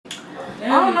I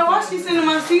don't know why she's sitting in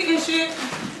my seat and shit.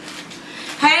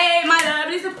 Hey, my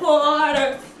lovely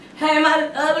supporters. Hey, my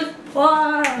lovely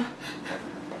supporters.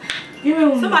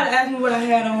 Somebody asked me what I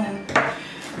had on.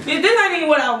 This ain't even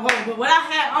what I wore, but what I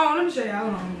had on, let me show y'all.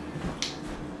 Hold on.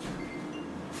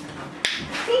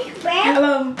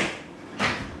 Hello.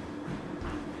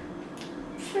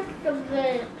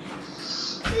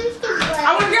 I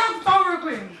want to get off the phone real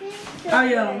quick. Oh,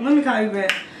 yeah. Let me call you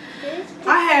back.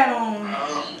 I had on,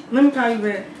 let me call you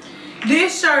back,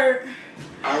 this shirt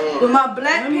with my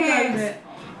black pants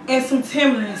and some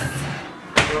Timberlands.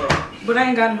 But I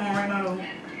ain't got them on right now, though.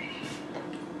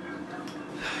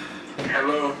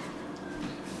 Hello.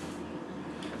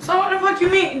 So what the fuck you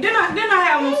mean? Didn't I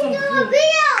have on some food?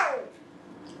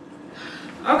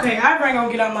 Okay, I ain't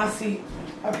gonna get out my seat,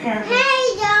 apparently.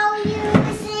 Hey, yo, you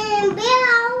listen,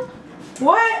 Bill.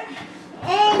 What?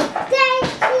 And thank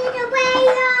you, the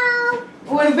video.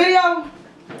 With the video?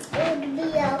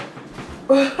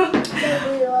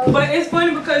 But it's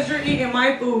funny because you're eating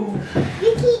my food.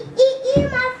 You keep eating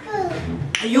my food.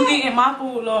 You eating my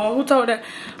food, Lord. Who told that?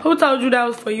 Who told you that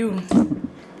was for you?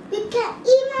 You can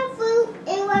eat my food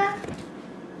and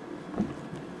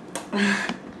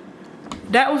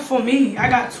That was for me. I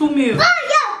got 2 meals. Oh,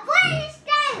 yo, what is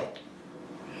that?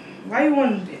 Why you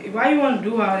want to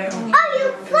do all that? Oh,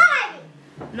 you funny.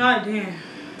 No, I didn't.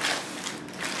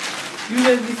 You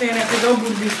just be saying that because your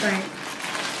booty be stank.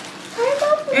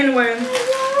 Anyway,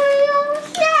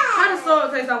 how the soul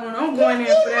taste I want? I'm going in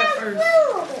for that first.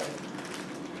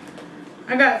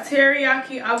 I got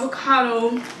teriyaki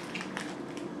avocado.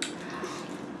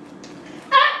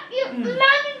 Mommy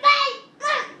bite.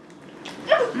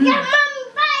 Mommy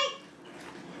bite.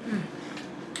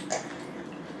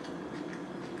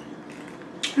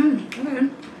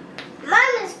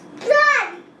 Mama's blood.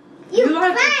 You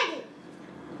like bite it?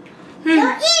 it.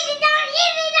 Don't eat it. Don't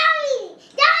eat it. Don't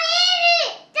eat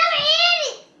it. Don't eat it. Don't eat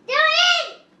it. Don't eat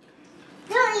it.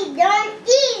 Don't eat. Don't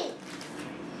eat it.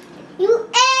 You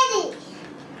ate it.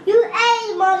 You ate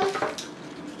it, Mommy.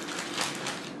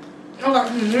 I got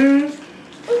some wings.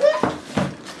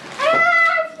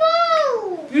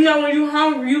 You know when you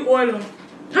hungry, you order.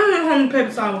 I don't want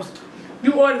pepper sauce.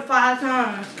 You order 5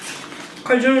 times.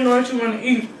 Because you don't know what you want to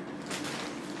eat.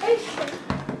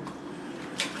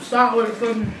 So I ordered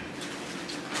fucking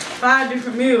 5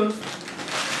 different meals.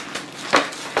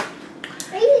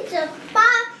 These are 5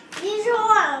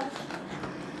 ones.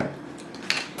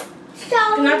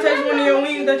 Can I taste one of your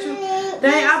wings that you...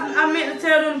 Dang, I meant to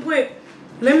tell them to put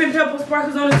lemon pepper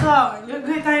sparkles on the top. Good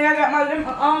thing I got my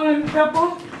lemon pepper.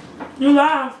 You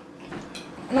live.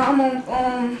 No, I'm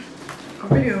on a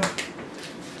video.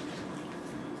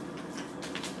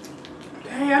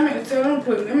 Dang, I meant to tell them to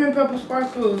put lemon pepper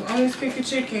sparkles on this sticky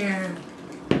chicken.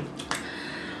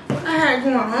 What I had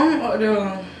going on up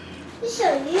there?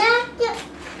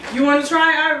 You want to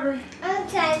try, Ivory?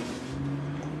 Okay.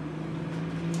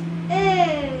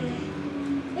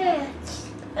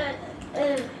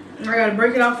 I gotta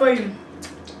break it off for you.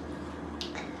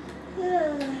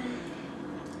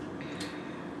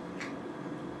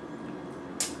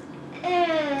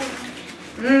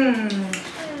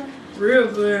 Real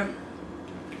good.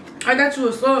 I got you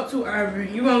a salt too, Ivory.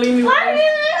 You gonna leave me with Why are you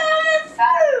on the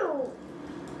food?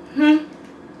 I'm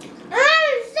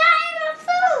inside my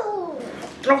food.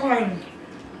 Okay.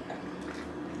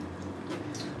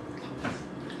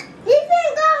 You can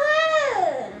go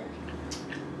ahead.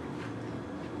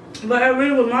 But that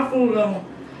really was my food though.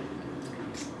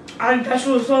 I got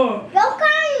you a salt.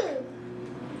 Okay.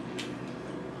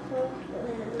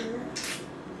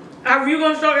 Ivory, you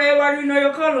gonna show everybody you know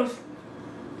your colors?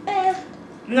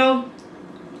 No.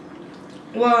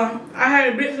 Well, I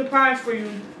had a big surprise for you.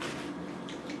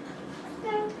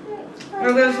 I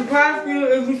got a surprise for you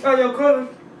if you show your colors.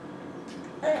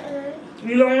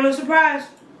 You don't want a surprise?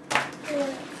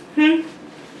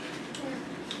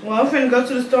 Well, I'm finna go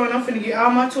to the store and I'm finna get all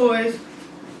my toys.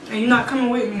 And you're not coming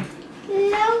with me.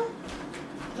 No.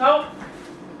 Nope.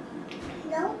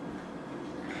 No.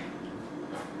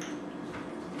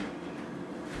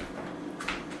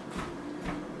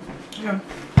 Yeah.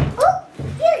 Oh,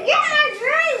 here, get my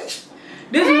drink.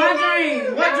 This is my drink.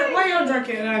 Where your drink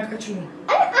at that I got you?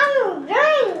 I'm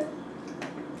drink.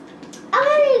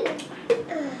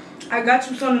 I got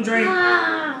you something to drink.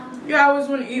 Ah. You always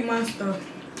want to eat my stuff.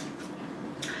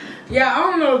 Yeah, I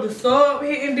don't know if the sub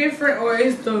hitting different or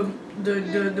it's the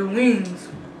wings.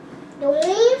 The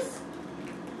wings?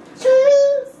 2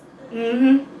 wings?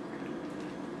 Mm-hmm.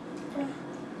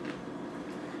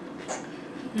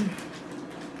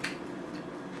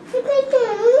 You take the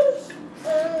wings?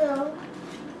 No.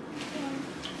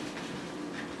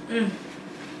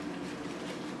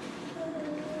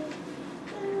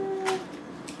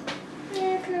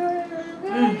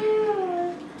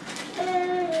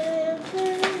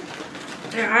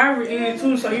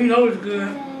 too, so you know it's good.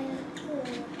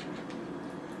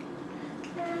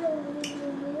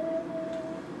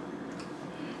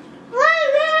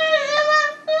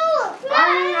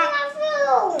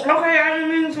 Okay, I didn't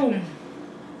mean to.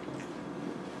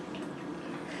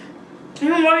 You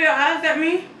don't roll your eyes at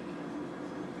me?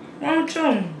 Wrong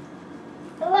tune.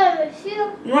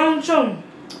 Wrong tune.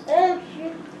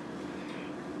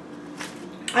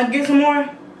 I get some more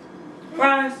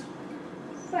fries.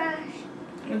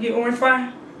 I get orange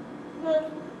fries.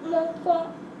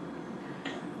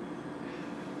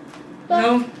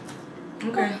 No?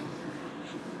 Okay.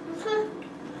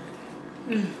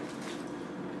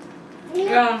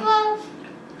 Yeah.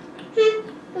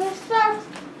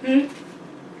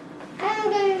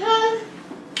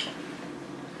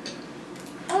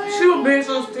 She was being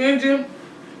so stingy.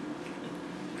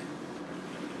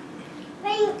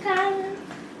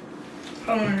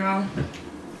 Oh my God.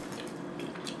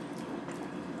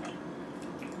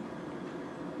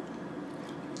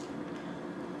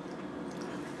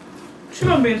 She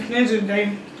was being stingy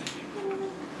today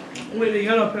with the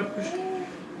yellow peppers.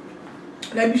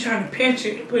 They be trying to pinch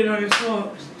it and put it on your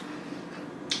sauce.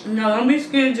 No, don't be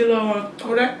stingy, Lord.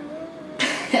 Oh, that.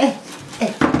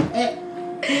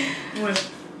 What?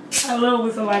 I love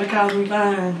when somebody calls me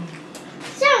fine.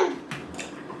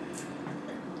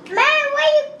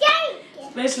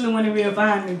 Especially when it real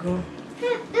fine, nigga.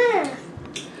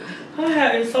 Her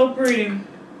hair is so pretty.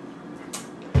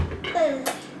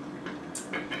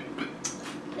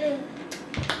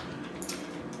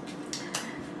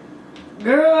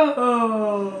 Girl,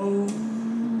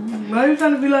 why you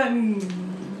trying to be like me?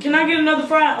 Can I get another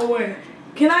fry or what?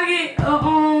 Can I get a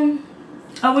wing?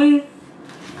 Get a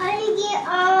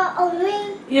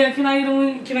wing. Yeah, can I get a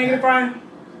wing? Can I get a fry? I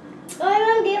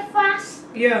want to get fries.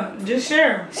 Yeah, just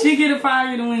share. She get a fry,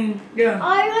 I get a wing. Yeah.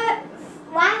 I want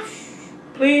fries.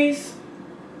 Please.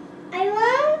 I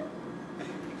want.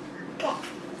 Okay.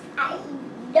 I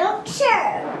don't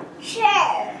share.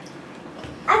 Share.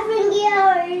 I think you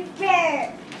already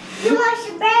share. You want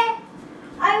your bear?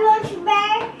 I want your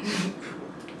bear.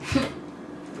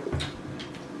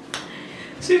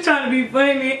 She trying to be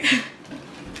funny.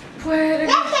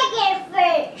 Let's take it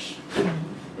first.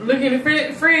 Look in the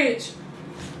fridge.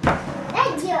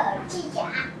 Let's go,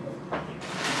 teacher.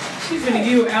 She's gonna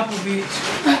give you an apple, bitch.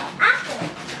 Apple.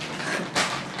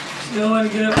 She don't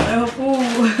want to get up for her food.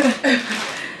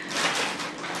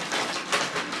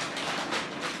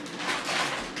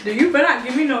 Dude, you better not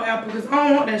give me no apple because I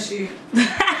don't want that shit.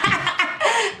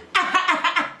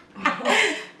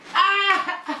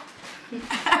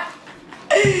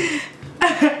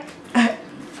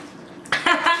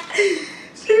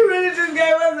 She really just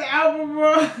gave us an apple,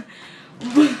 bro.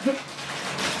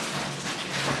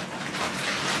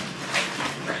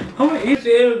 I'm gonna eat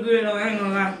it good though, I ain't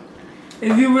gonna lie.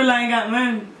 If you really ain't got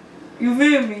money, you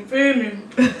feel me? Feel me?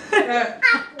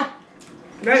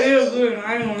 That is good,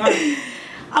 I ain't gonna lie.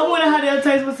 I wonder how they'll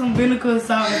taste with some vinegar,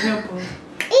 salt, and pepper.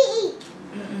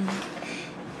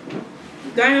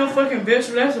 That ain't no fucking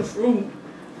vegetable, that's a fruit.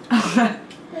 I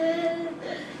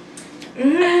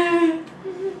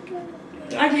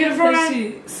can get a fry. That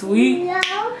shit sweet. No.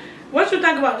 What you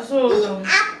think about the sauce though?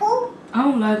 Apple. I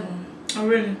don't like them. Oh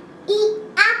really? Eat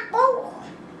apple.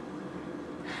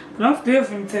 But I'm still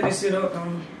finna tear this shit up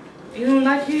though. You don't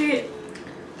like it?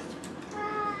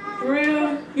 For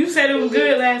real? You said it was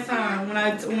good last time when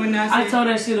I said I tore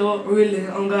that shit up, really,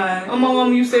 on God. oh my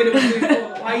mama, you said it was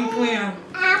good. Why you playing?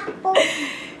 Apple.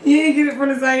 You ain't get it from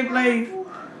the same place.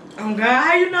 Oh God,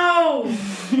 how you know?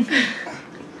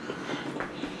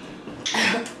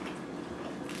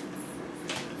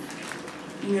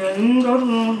 Yeah, you go to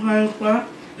the same spot.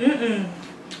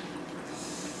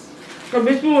 Cause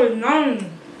bitch you was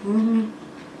known.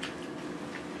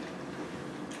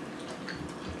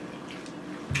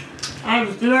 I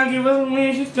still ain't give us a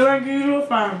win, she still ain't give you a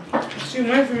fire. She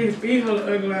went for me to feed her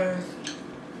little ugly ass.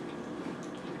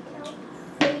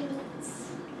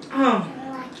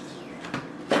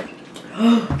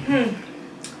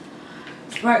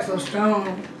 Sprite so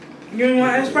strong. You didn't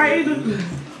want that Sprite either?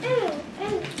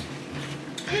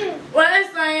 What is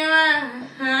saying?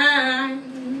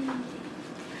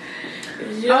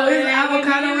 Oh, is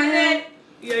avocado in here?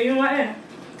 Yeah, you want that?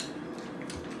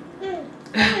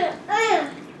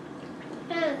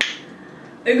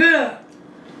 It's good.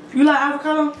 You like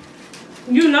avocado?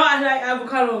 You know I like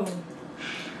avocado.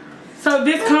 So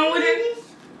this come with it?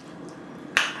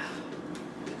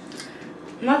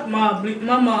 My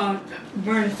mom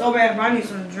burning so bad, but I need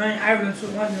some drink. I really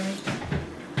took my drink.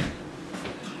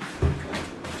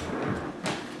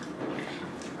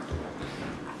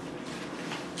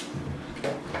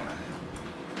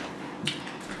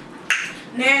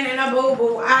 Nana, boo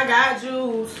boo, I got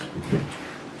juice.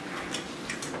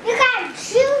 You got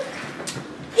juice?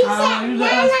 You said you Nana,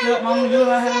 let us Mama do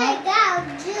her I hair.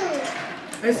 got juice.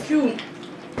 It's cute.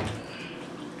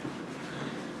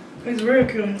 It's real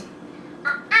cute.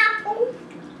 Apple.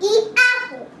 Eat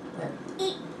apple.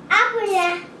 Eat apple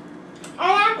now. And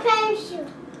I promise you.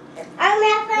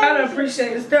 I don't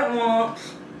appreciate the stepmom.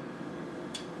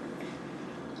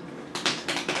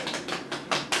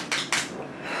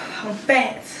 I'm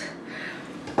fat.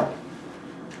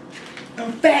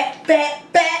 I'm fat,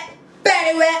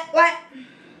 fatty, wet.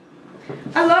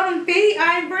 I love them feet,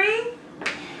 Ivory.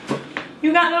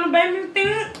 You got little baby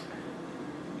feet?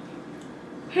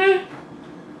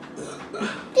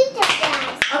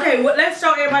 Okay, well, let's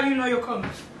show everybody you know your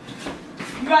colors.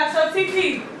 You got your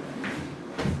TT.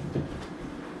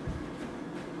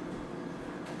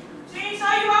 She ain't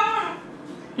show you all of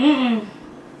them?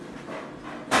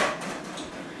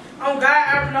 Oh God,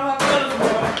 I don't know her colors, bro.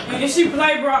 And if she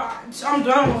play, bro, I'm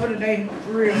done with her today,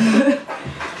 for real.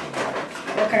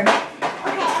 Okay.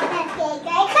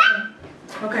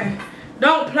 Okay.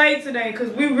 Don't play today,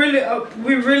 cause we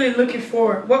really looking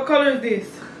for it. What color is this?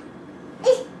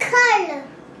 It's color.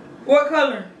 What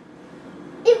color?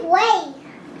 It's white.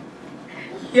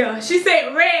 Yeah, she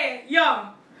said red.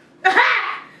 Yeah.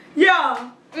 Yeah.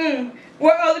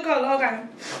 What other color? Okay.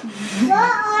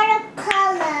 What other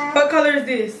color? What color is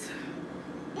this?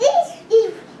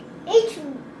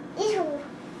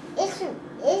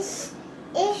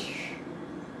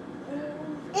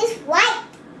 It's white.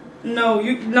 No,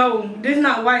 this is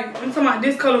not white. I'm talking about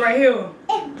this color right here.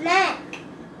 It's black.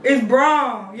 It's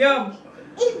brown. Yeah.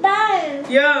 It's brown.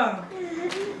 Yeah.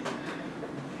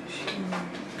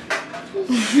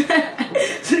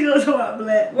 She goes about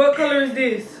black. What color is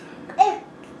this?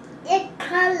 It's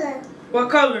color. What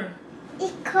color?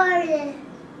 It's color.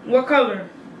 What color?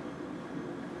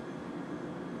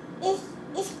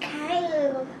 It's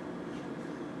triangle.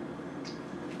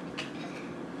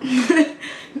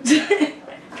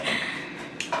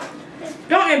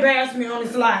 Don't embarrass me on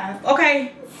this live,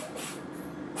 okay?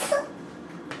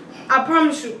 I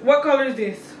promise you. What color is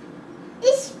this?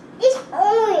 It's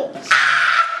orange.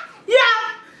 Yeah.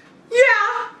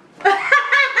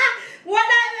 What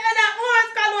that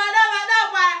orange color? I know,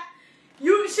 but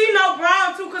she know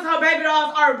brown too, cause her baby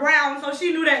dolls are brown, so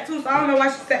she knew that too. So I don't know why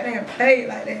she sat there and played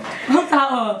like that. I'm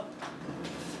talking.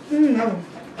 No.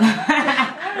 I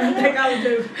don't think I would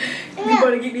do. You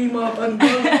better get these motherfucking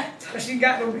girls. She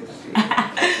got no bitch.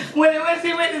 When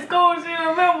she went to school, she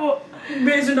remember.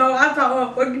 Bitch, you know, I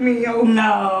taught her. Fuck me, yo.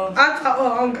 No. I taught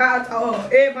her. On God, I taught her.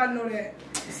 Everybody know that.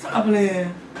 Stop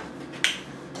playing.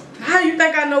 How do you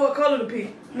think I know what color to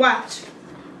pick? Watch.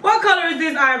 What color is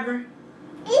this, Ivory?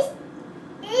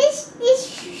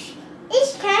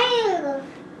 It's triangle.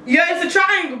 Yeah, it's a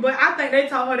triangle, but I think they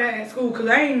taught her that at school because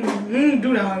I ain't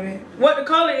do that already. What the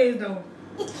color is though?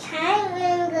 It's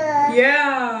triangle.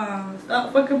 Yeah.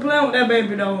 Stop fucking playing with that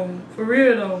baby though. For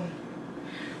real though.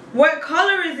 What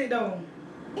color is it though?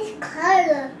 It's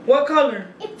color. What color?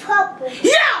 It's purple.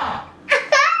 Yeah!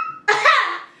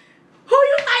 Who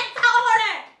you think taught her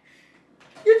that?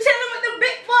 You chilling with the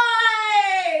big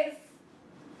boys!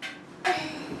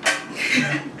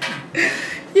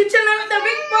 You chilling with the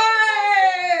big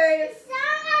boys!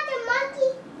 Sound like the monkey.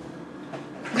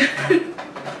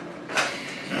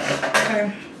 Okay.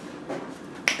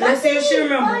 Let's see if she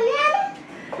remember. I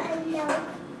know.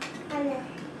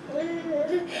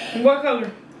 What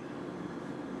color?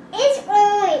 It's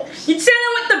orange. You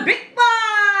chilling with the big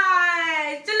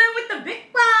boys! Chilling with the big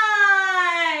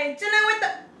boys! Chilling with the...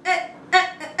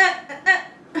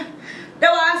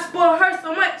 That's why I spoil her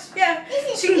so much. Yeah.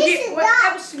 She can get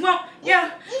whatever she want.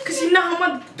 Yeah. Because she know her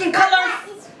motherfucking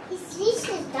colors. It's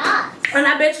dots. And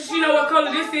I bet you she know what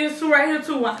color this is too right here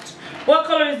too. Watch. What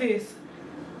color is this?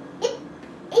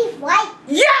 It's white.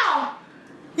 Yeah!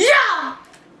 Yeah!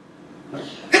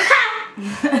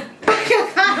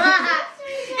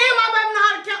 And my baby know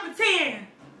how to count to 10.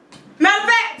 Matter of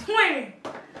fact, 20.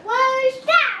 Well, it's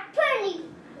that pretty.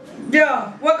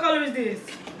 Yeah. What color is this?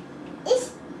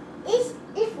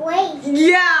 It's white.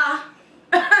 Yeah.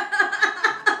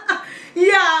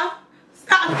 Yeah.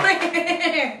 Stop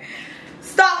playing.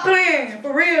 Stop playing.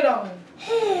 For real though.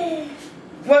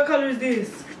 What color is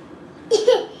this?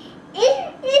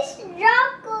 It's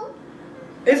circle.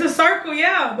 It's a circle,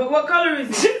 yeah. But what color is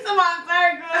it? She's my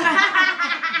circle.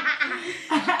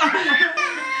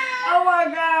 Oh my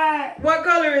God. What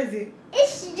color is it?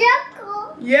 It's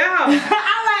circle. Yeah.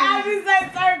 I like how you say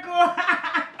circle.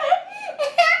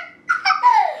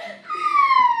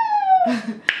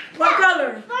 What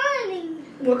color? Funny.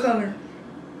 What color?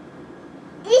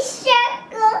 It's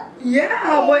circle.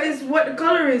 Yeah, what the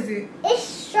color is it? It's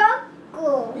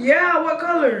circle. Yeah, what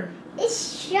color? It's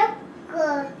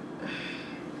circle.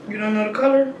 You don't know the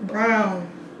color? Brown.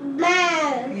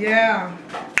 Brown. Yeah.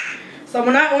 So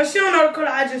when she don't know the color,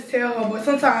 I just tell her. But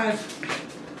sometimes,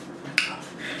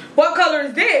 what color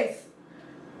is this?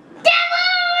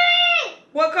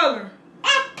 What color?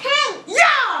 It's pink.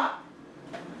 Yeah.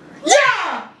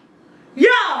 Yeah. Yeah.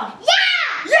 Yeah.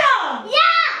 Yeah.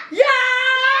 Yeah. Yeah.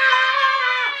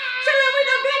 Chillin' with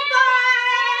the big boy.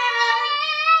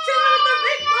 Chillin' with the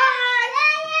big boy.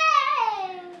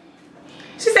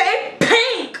 She said it's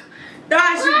pink. That's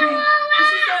how she be. And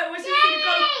she said when she see the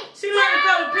color, she learned the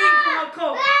color pink from her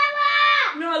coat.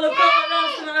 You know her little coat.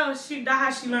 That's how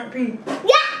she learned pink.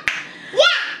 Yeah.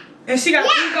 Yeah. And she got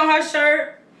pink on her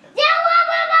shirt. Yeah.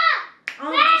 I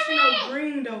don't think she know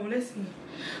green though. Let's see.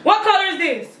 What color is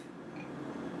this?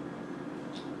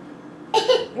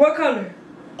 What color?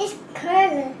 It's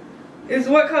color. It's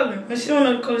what color? When she don't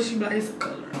know the color, she be like, it's a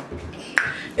color.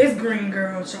 It's green,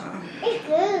 girl, child. It's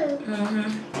good. Mm-hmm.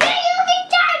 Then you can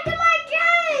talk to my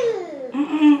dream.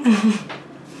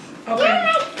 Okay.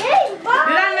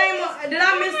 Did I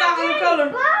miss out on the color?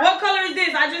 Boy. What color is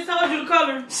this? I just told you the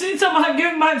color. She talking about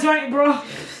give me my drink, bro.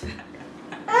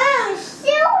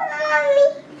 Still, mommy.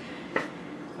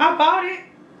 I bought it.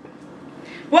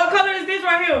 What color is this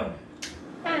right here?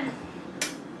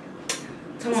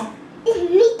 Come on. It's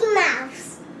Mickey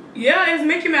Mouse. Yeah, it's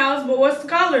Mickey Mouse, but what's the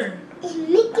color? It's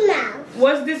Mickey Mouse.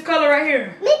 What's this color right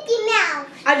here? Mickey Mouse.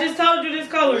 I just told you this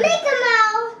color. Mickey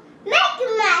Mouse. Mickey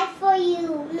Mouse for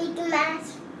you, Mickey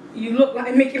Mouse. You look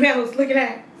like Mickey Mouse. Look at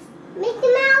that.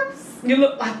 Mickey Mouse. You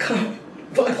look like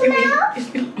Mickey Mouse.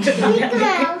 Mickey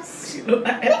Mouse. You look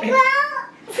like Mickey Mouse.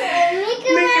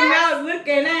 Mickey Mickey Mouse. Mouse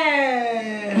looking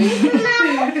at. Mickey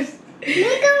Mouse. Mickey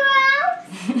Mouse.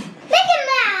 Mickey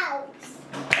Mouse.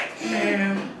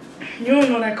 Man, you don't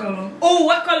know that color. Oh,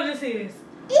 what color this is?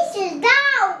 This is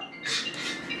dog.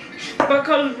 What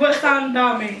color? What sound the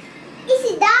dog make? This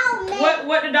is dog, man.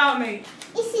 What the dog make?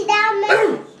 This is dog,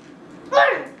 man.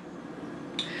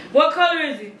 What color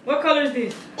is it? What color is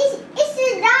this? It's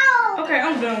a dog. Okay,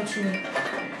 I'm done with you.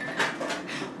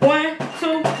 1,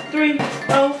 2, 3,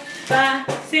 4, 5,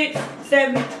 6,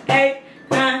 7, 8,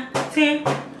 9, 10.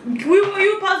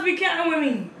 You supposed to be counting with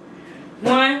me.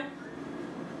 1,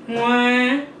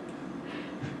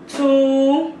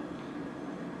 2.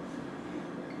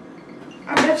 I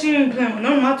bet you ain't playing with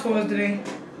none of my toys today.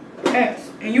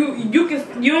 X. And you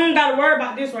don't gotta worry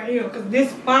about this right here, cause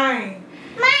this fine.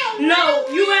 Mine. No,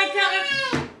 you ain't counting.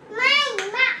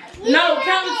 Mine. No,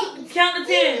 count to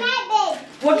 10.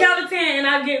 Well, count to 10 and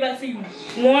I'll get back to you.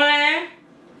 1,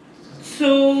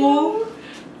 2,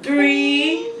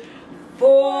 3,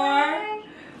 4,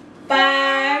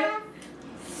 5,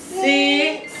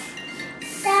 6,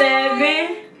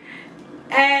 7,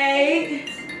 8,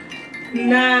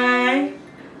 9,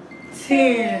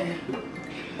 10.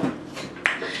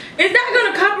 Is that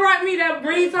gonna copyright me, that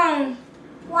ringtone?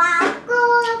 Wacko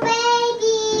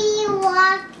baby,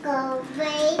 wacko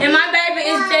baby. And my baby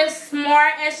is just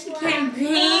smart as she can be.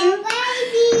 Baby.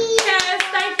 Yes,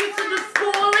 thank you to the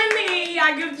school and me. I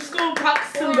give the school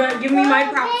props too, but give me my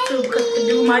props too, because I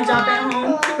do my job at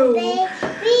home too.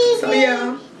 So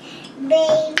yeah.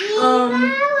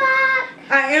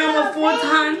 I am a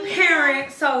full-time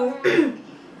parent, so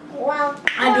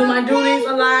I do my duties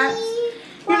a lot.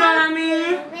 You know what I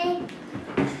mean?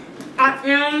 I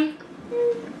am.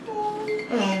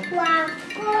 Baby.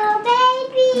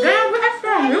 Damn, what's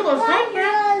from? You go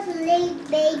somewhere.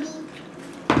 Baby.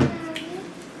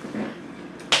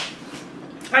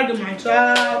 I do my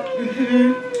job.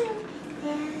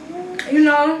 You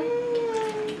know,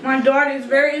 my daughter is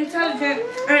very intelligent,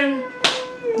 and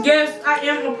yes, I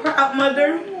am a proud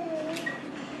mother.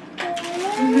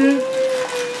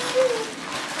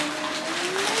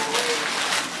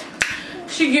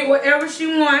 She get whatever she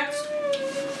wants.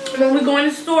 When we go in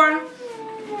the store,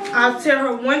 I'll tell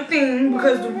her one thing,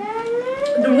 because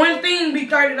the one thing be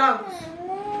 $30.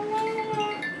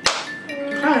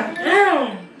 God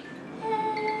damn.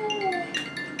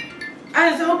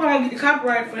 I just hope I don't get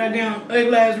copyright for that damn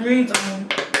ugly ass ringtone.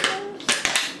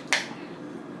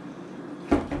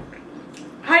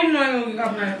 How you know I ain't gonna get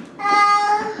copyright?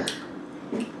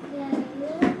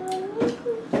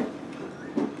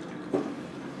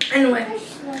 Anyway,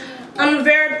 I'm a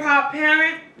very proud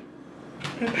parent.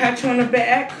 I'm gonna pat you on the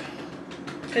back,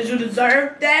 because you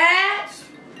deserve that.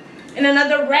 And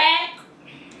another rack.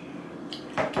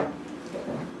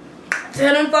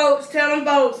 Tell them folks, tell them,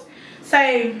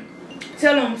 say,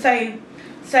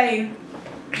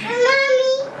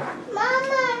 Mommy,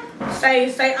 Mama.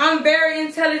 say, I'm very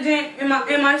intelligent in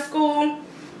my school.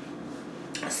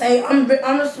 Say I'm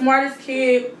the smartest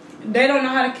kid. They don't know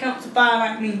how to count to 5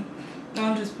 like me. No,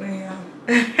 I'm just playing, y'all.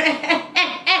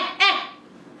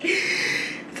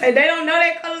 Say they don't know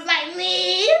their colors like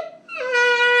me.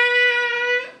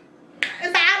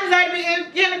 It's like I deserve to be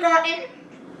in kindergarten.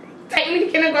 Take me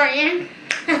to kindergarten.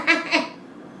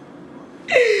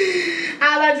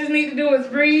 All I just need to do is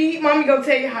read. Mommy gonna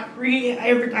tell you how to read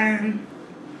everything.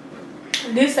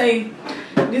 This a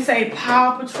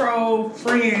Paw Patrol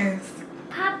Friends.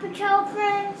 Paw Patrol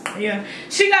Friends? Yeah.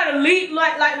 She got a lead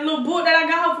like the little book that I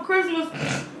got her for Christmas.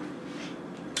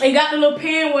 It got the little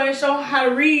pen where it show her how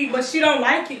to read, but she don't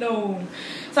like it though.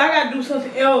 So I gotta do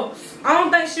something else. I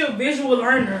don't think she a visual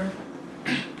learner.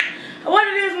 What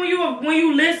it is when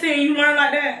you listen and you learn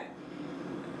like that?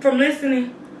 From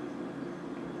listening.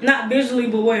 Not visually,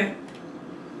 but what?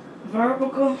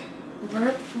 Verbal.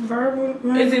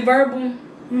 Is it verbal?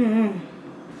 Mm-hmm.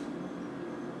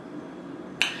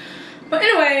 But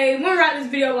anyway, we're gonna write this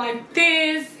video like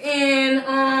this, and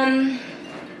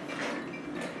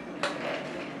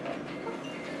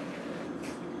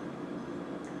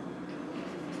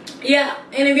yeah.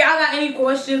 And if y'all got any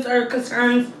questions or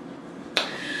concerns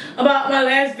about my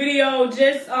last video,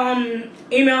 just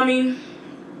email me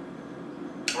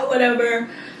or whatever.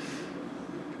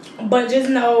 But just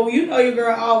know, you know your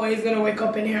girl always gonna wake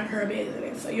up and have her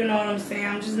business. So you know what I'm saying?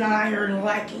 I'm just not out here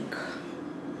lacking.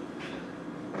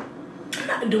 I'm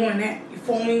not doing that, you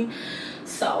feel me?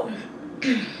 So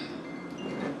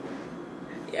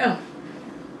yeah.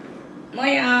 Well,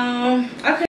 y'all,